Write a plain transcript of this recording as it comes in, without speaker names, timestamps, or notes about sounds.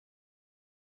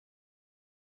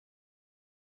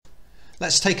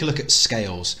Let's take a look at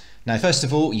scales. Now, first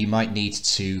of all, you might need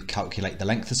to calculate the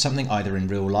length of something either in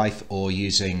real life or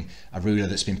using a ruler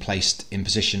that's been placed in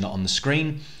position on the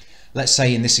screen. Let's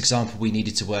say in this example we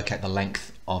needed to work out the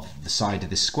length of the side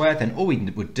of this square. Then all we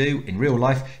would do in real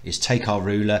life is take our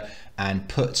ruler and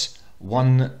put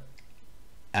one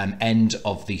end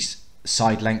of the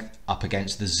side length up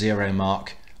against the 0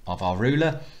 mark of our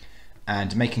ruler,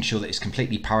 and making sure that it's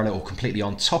completely parallel or completely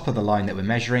on top of the line that we're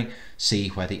measuring, see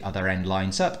where the other end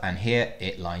lines up, and here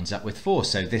it lines up with 4.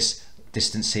 So this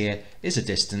distance here is a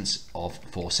distance of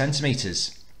 4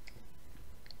 centimeters.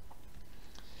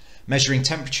 Measuring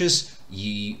temperatures,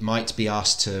 you might be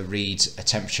asked to read a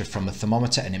temperature from a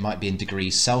thermometer, and it might be in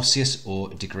degrees Celsius or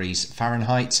degrees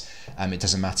Fahrenheit. It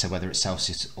doesn't matter whether it's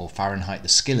Celsius or Fahrenheit, the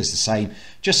skill is the same.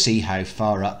 Just see how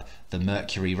far up the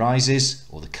mercury rises,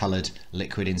 or the coloured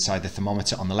liquid inside the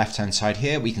thermometer. On the left hand side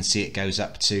here we can see it goes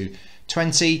up to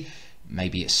 20,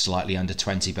 maybe it's slightly under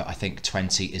 20, but I think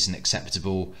 20 is an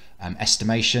acceptable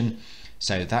estimation.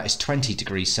 So that is 20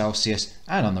 degrees Celsius,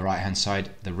 and on the right hand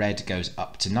side the red goes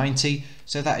up to 90,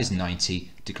 so that is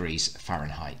 90 degrees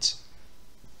Fahrenheit.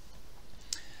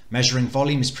 Measuring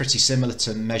volume is pretty similar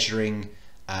to measuring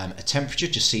a temperature.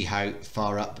 Just see how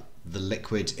far up the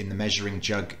liquid in the measuring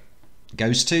jug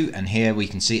goes to, and here we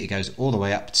can see it goes all the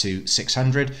way up to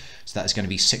 600, so that's going to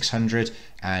be 600,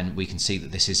 and we can see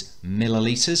that this is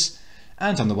milliliters.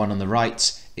 And on the one on the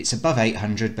right, it's above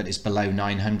 800 but it's below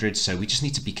 900, so we just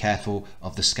need to be careful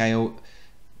of the scale.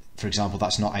 For example,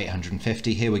 that's not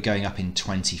 850, here we're going up in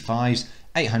 25s,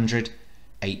 800,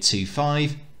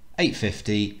 825,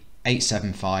 850,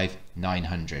 875,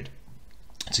 900.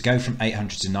 To go from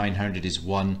 800 to 900 is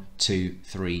 1, 2,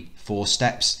 3, 4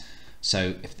 steps.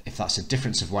 So if that's a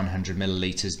difference of 100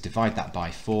 milliliters, divide that by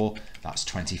 4, that's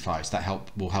 25. So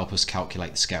that will help us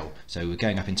calculate the scale. So we're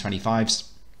going up in 25s,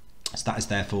 so that is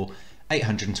therefore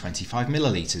 825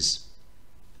 milliliters.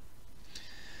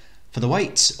 For the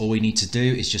weight, all we need to do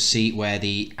is just see where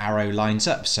the arrow lines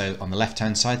up. So on the left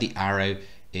hand side, the arrow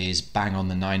is bang on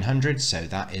the 900, so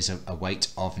that is a weight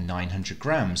of 900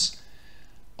 grams.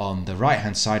 On the right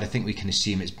hand side, I think we can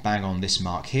assume it's bang on this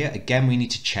mark here. Again, we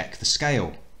need to check the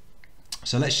scale.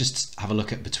 So let's just have a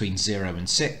look at between 0 and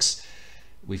 6.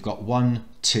 We've got 1,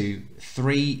 2,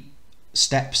 3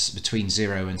 steps between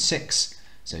 0 and 6.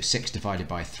 So 6 divided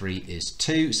by 3 is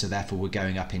 2. So therefore we're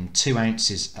going up in 2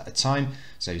 ounces at a time.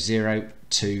 So 0,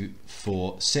 2,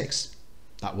 4, 6.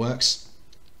 That works.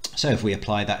 So if we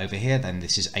apply that over here, then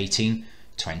this is 18,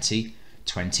 20,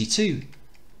 22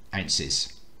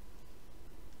 ounces.